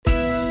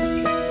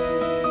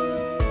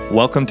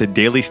Welcome to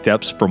Daily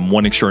Steps from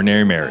One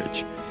Extraordinary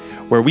Marriage,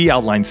 where we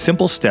outline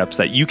simple steps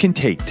that you can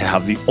take to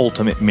have the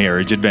ultimate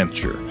marriage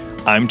adventure.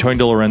 I'm Tony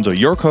DeLorenzo,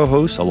 your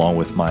co-host, along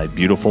with my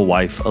beautiful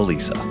wife,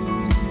 Elisa.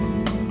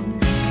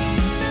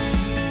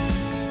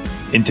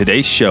 In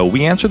today's show,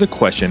 we answer the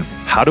question,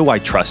 how do I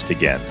trust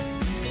again?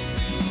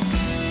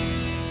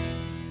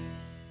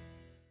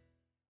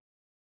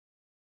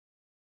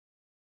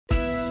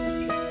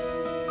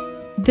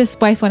 This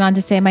wife went on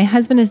to say, my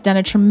husband has done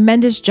a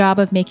tremendous job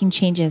of making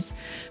changes,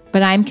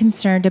 but I'm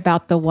concerned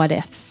about the what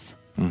ifs.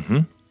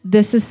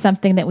 This is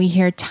something that we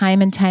hear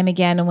time and time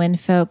again when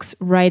folks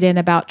write in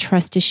about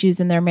trust issues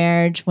in their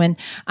marriage, when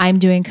I'm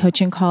doing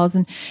coaching calls.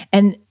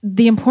 And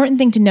the important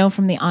thing to know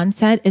from the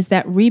onset is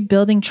that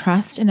rebuilding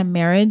trust in a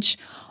marriage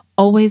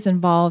always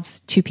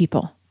involves two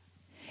people.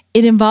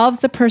 It involves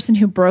the person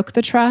who broke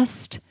the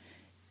trust,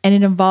 and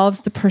it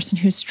involves the person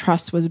whose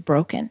trust was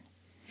broken.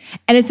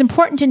 And it's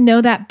important to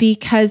know that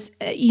because,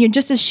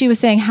 just as she was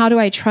saying, how do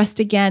I trust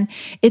again?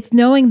 It's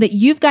knowing that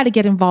you've got to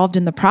get involved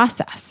in the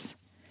process,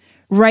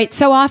 right?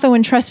 So often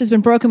when trust has been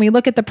broken, we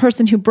look at the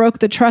person who broke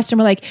the trust and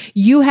we're like,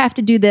 you have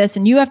to do this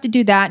and you have to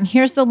do that. And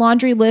here's the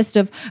laundry list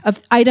of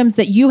items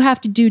that you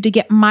have to do to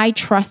get my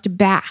trust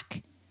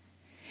back.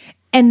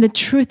 And the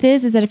truth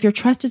is that if your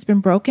trust has been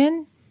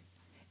broken,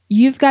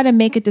 you've got to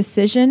make a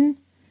decision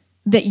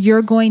that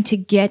you're going to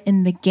get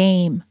in the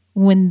game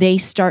when they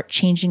start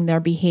changing their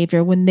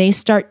behavior, when they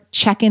start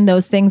checking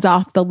those things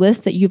off the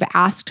list that you've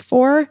asked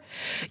for.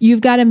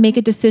 You've got to make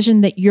a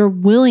decision that you're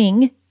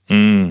willing,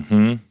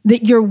 that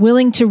you're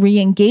willing to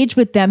re-engage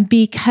with them,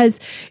 because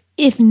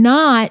if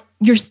not,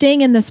 you're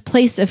staying in this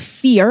place of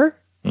fear.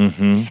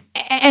 And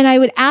I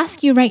would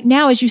ask you right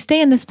now, as you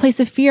stay in this place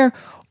of fear,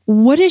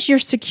 what is your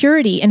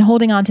security in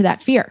holding on to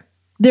that fear?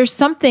 There's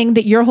something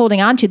that you're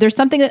holding on to. There's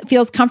something that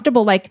feels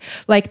comfortable, like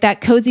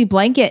that cozy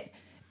blanket,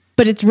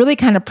 but it's really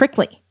kind of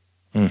prickly.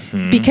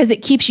 Because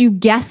it keeps you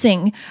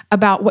guessing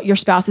about what your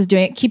spouse is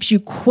doing. It keeps you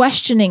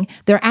questioning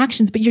their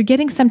actions, but you're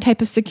getting some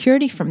type of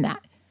security from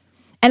that.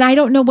 And I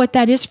don't know what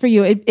that is for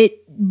you.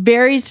 It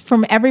varies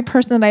from every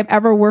person that I've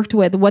ever worked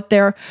with,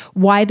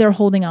 why they're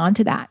holding on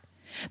to that.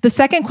 The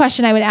second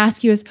question I would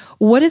ask you is,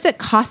 what is it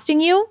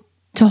costing you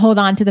to hold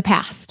on to the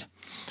past?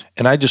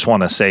 And I just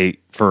want to say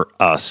for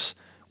us,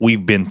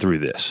 we've been through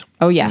this.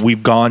 Oh, yes.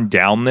 We've gone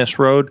down this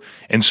road,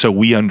 and so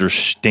we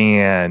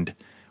understand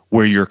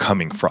where you're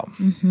coming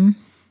from.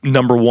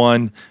 Number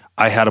one,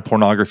 I had a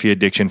pornography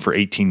addiction for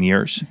 18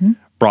 years,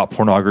 brought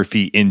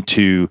pornography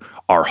into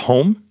our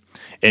home,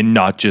 and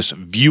not just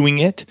viewing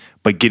it,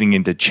 but getting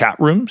into chat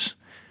rooms,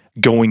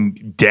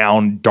 going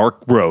down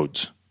dark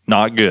roads,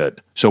 not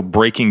good. So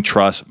breaking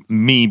trust.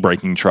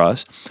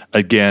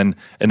 Again,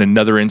 in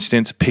another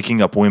instance,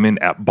 picking up women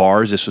at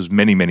bars. This was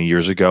many, many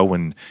years ago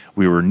when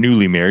we were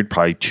newly married,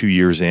 probably 2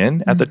 years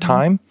in at the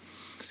time.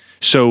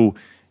 So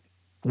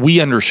we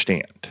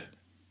understand,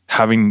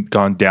 having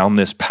gone down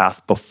this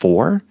path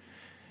before,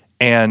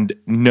 and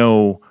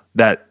know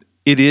that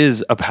it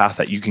is a path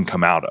that you can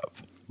come out of.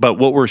 But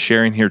what we're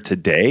sharing here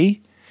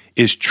today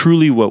is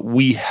truly what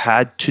we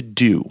had to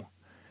do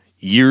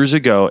years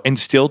ago, and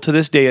still to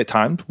this day at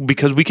times,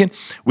 because we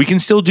can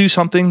still do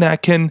something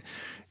that can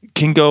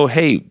go,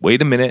 hey,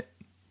 wait a minute,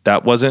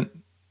 that wasn't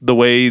the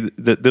way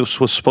that this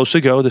was supposed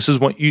to go. This is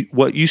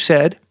what you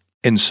said.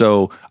 And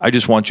so I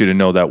just want you to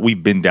know that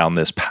we've been down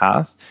this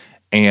path.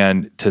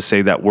 And to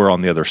say that we're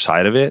on the other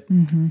side of it,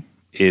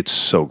 it's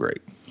so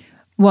great.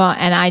 Well,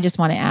 and I just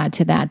want to add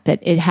to that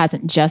it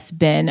hasn't just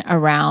been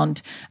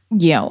around,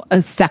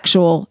 a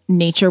sexual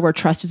nature where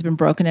trust has been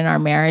broken in our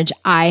marriage.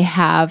 I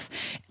have,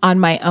 on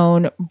my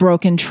own,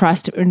 broken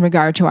trust in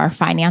regard to our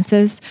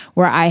finances,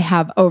 where I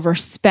have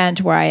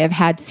overspent, where I have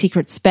had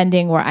secret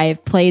spending, where I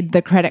have played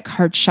the credit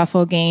card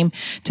shuffle game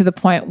to the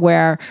point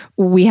where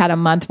we had a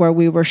month where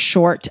we were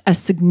short a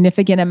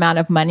significant amount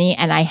of money,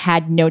 and I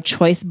had no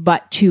choice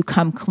but to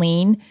come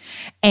clean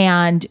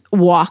and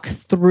walk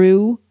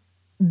through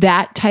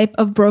that type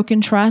of broken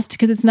trust,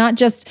 because it's not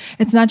just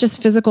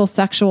physical,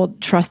 sexual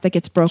trust that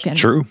gets broken. It's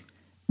true.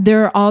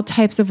 There are all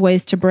types of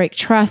ways to break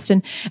trust.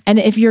 And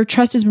if your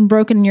trust has been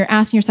broken and you're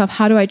asking yourself,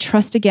 how do I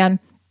trust again?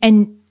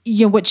 And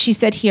what she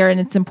said here, and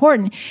it's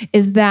important,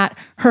 is that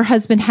her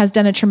husband has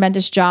done a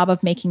tremendous job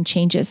of making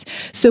changes.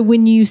 So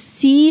when you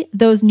see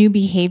those new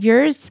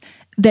behaviors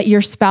that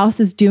your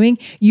spouse is doing,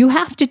 you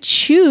have to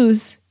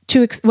choose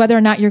whether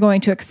or not you're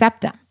going to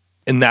accept them.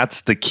 And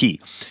that's the key.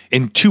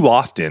 And too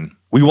often,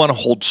 we want to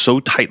hold so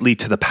tightly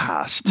to the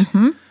past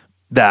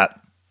that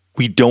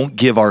we don't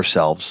give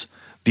ourselves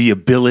the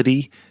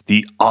ability,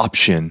 the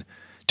option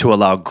to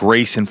allow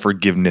grace and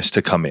forgiveness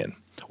to come in.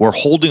 We're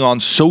holding on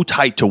so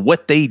tight to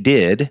what they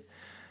did,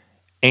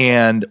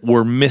 and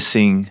we're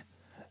missing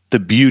the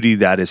beauty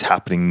that is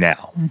happening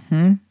now.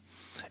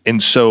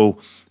 And so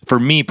for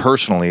me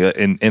personally,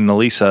 and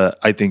Elisa,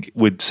 I think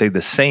would say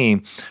the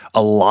same,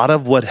 a lot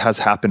of what has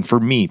happened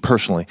for me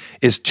personally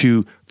is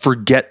to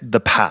forget the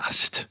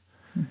past.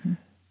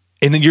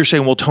 And then you're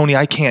saying, well, Tony,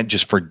 I can't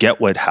just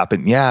forget what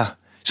happened. Yeah,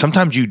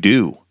 sometimes you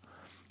do.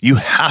 You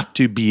have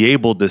to be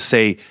able to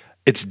say,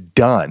 it's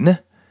done.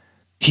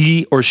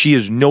 He or she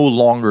is no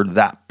longer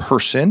that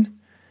person,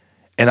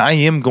 and I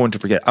am going to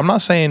forget. I'm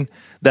not saying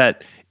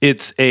that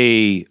it's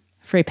a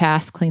free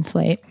pass, clean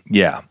slate.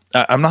 Yeah,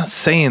 I'm not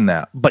saying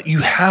that, but you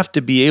have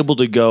to be able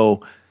to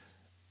go,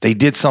 they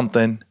did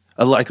something,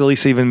 like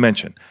Elisa even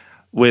mentioned,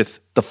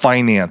 with the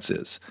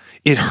finances.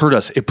 It hurt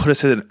us. It put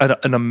us in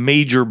a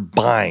major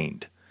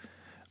bind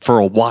for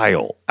a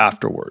while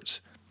afterwards.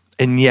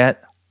 And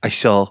yet I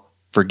still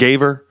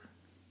forgave her,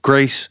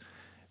 grace,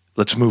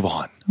 let's move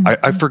on.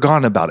 I've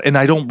forgotten about it. And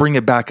I don't bring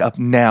it back up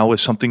now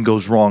if something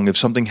goes wrong, if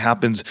something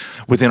happens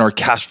within our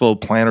cash flow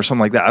plan or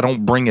something like that. I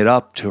don't bring it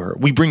up to her.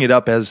 We bring it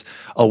up as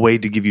a way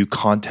to give you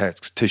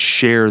context, to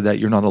share that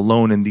you're not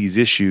alone in these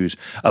issues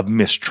of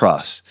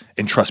mistrust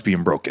and trust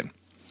being broken.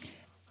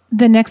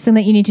 The next thing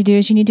that you need to do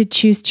is you need to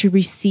choose to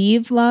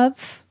receive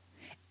love,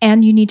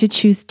 and you need to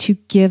choose to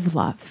give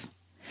love.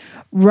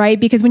 Right?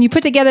 Because when you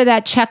put together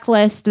that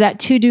checklist, that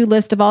to-do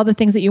list of all the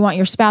things that you want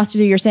your spouse to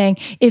do, you're saying,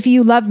 if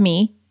you love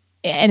me,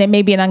 and it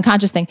may be an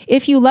unconscious thing,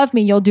 if you love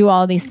me, you'll do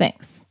all of these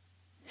things.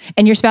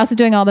 And your spouse is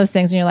doing all those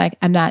things and you're like,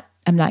 I'm not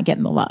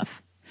getting the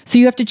love. So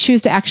you have to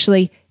choose to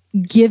actually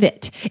give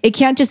it. It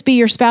can't just be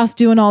your spouse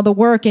doing all the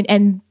work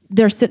and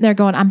they're sitting there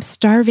going, I'm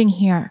starving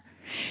here.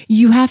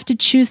 You have to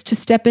choose to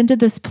step into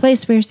this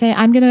place where you're saying,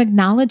 I'm going to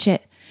acknowledge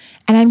it.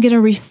 And I'm going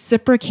to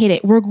reciprocate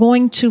it. We're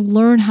going to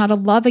learn how to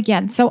love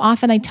again. So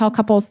often I tell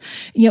couples,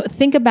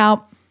 think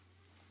about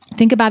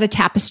a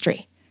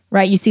tapestry,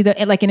 right? You see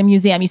like in a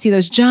museum, you see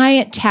those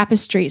giant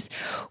tapestries.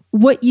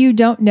 What you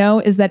don't know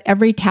is that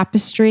every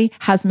tapestry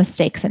has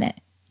mistakes in it.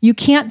 You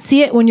can't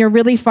see it when you're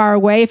really far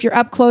away. If you're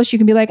up close, you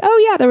can be like,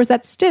 oh yeah, there was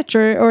that stitch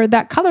or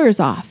that color is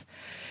off.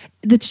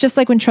 It's just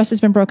like when trust has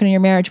been broken in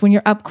your marriage. When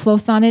you're up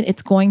close on it,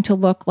 it's going to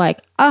look like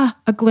a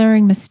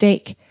glaring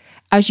mistake.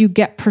 As you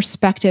get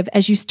perspective,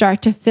 as you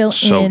start to fill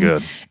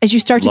in, as you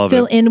start to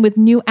fill in with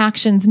new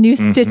actions, new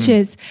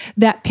stitches,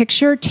 that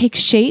picture takes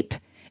shape,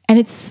 and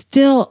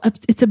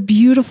it's a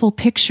beautiful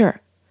picture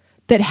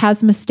that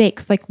has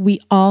mistakes like we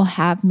all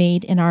have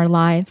made in our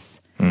lives.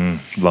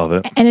 Love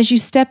it. And as you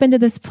step into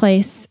this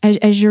place,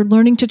 as you're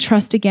learning to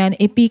trust again,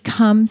 it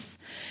becomes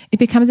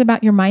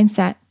about your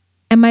mindset.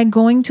 Am I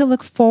going to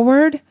look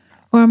forward?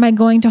 Or am I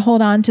going to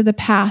hold on to the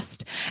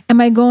past?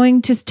 Am I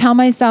going to tell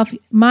myself,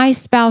 my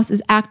spouse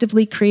is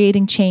actively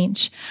creating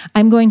change?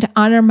 I'm going to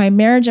honor my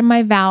marriage and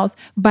my vows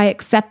by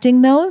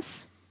accepting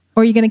those?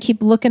 Or are you going to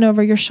keep looking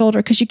over your shoulder?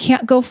 Because you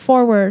can't go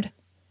forward.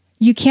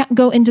 You can't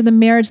go into the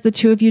marriage the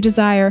two of you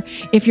desire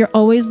if you're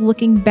always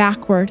looking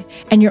backward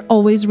and you're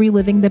always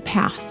reliving the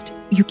past.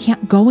 You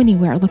can't go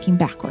anywhere looking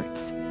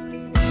backwards.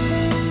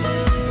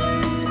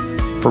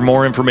 For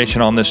more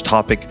information on this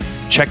topic,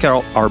 check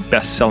out our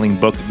best-selling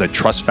book, The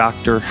Trust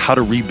Factor, How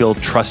to Rebuild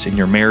Trust in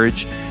Your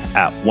Marriage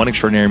at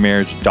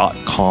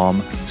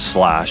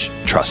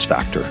oneextraordinarymarriage.com/trust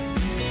factor.